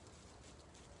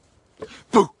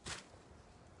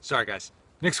Sorry guys,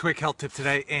 Nick's quick health tip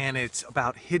today, and it's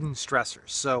about hidden stressors.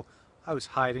 So I was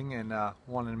hiding and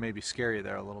wanted to maybe scare you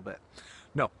there a little bit.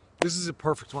 No, this is a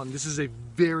perfect one. This is a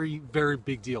very, very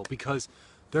big deal because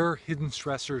there are hidden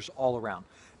stressors all around.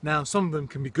 Now, some of them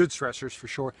can be good stressors for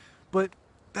sure, but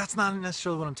that's not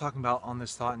necessarily what I'm talking about on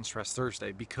this Thought and Stress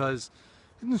Thursday, because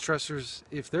hidden stressors,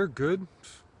 if they're good,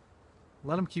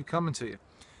 let them keep coming to you.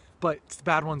 But it's the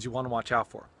bad ones you want to watch out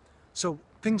for. So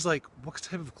things like, what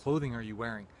type of clothing are you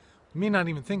wearing? You may not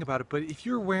even think about it, but if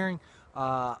you're wearing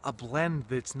a blend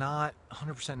that's not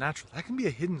 100% natural, that can be a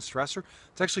hidden stressor.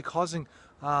 It's actually causing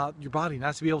your body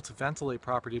not to be able to ventilate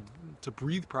properly, to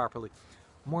breathe properly.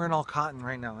 I'm wearing all cotton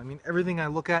right now. I mean, everything I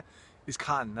look at is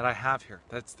cotton that I have here.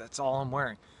 That's all I'm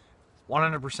wearing.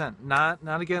 100%. Not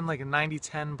again like a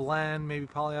 90-10 blend, maybe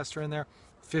polyester in there,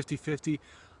 50-50.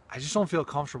 I just don't feel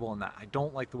comfortable in that. I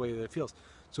don't like the way that it feels.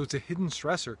 So it's a hidden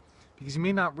stressor because you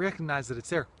may not recognize that it's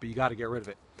there, but you got to get rid of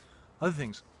it. Other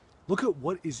things, look at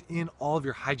what is in all of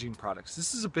your hygiene products.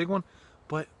 This is a big one,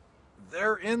 but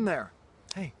they're in there.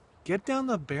 Hey, get down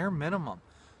the bare minimum.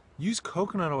 Use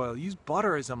coconut oil, use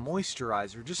butter as a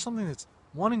moisturizer, just something that's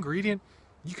one ingredient.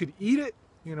 You could eat it,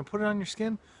 you're gonna put it on your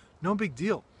skin, no big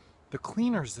deal. The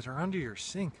cleaners that are under your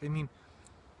sink, I mean,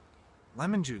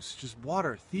 lemon juice, just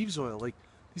water, thieves oil, like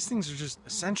these things are just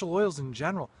essential oils in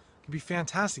general. Can be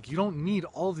fantastic. You don't need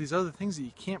all of these other things that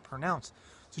you can't pronounce.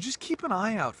 So just keep an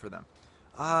eye out for them.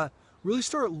 Really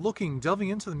start looking, delving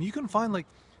into them. You can find, like,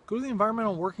 go to the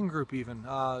Environmental Working Group even,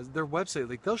 their website.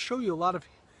 Like, they'll show you a lot of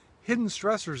hidden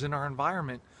stressors in our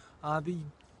environment that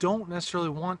you don't necessarily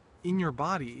want in your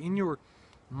body, in your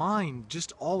mind,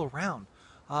 just all around.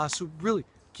 So really,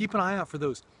 keep an eye out for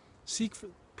those. Seek for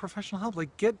professional help.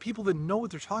 Like, get people that know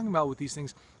what they're talking about with these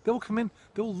things. They will come in,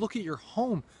 they will look at your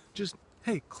home, just,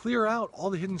 hey, clear out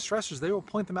all the hidden stressors. They will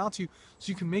point them out to you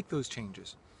so you can make those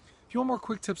changes. If you want more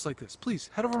quick tips like this, please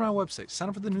head over to my website, sign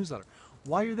up for the newsletter.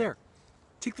 While you're there,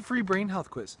 take the free brain health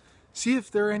quiz. See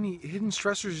if there are any hidden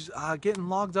stressors getting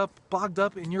bogged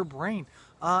up in your brain.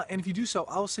 And if you do so,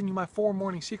 I will send you my 4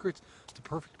 morning secrets to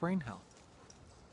perfect brain health.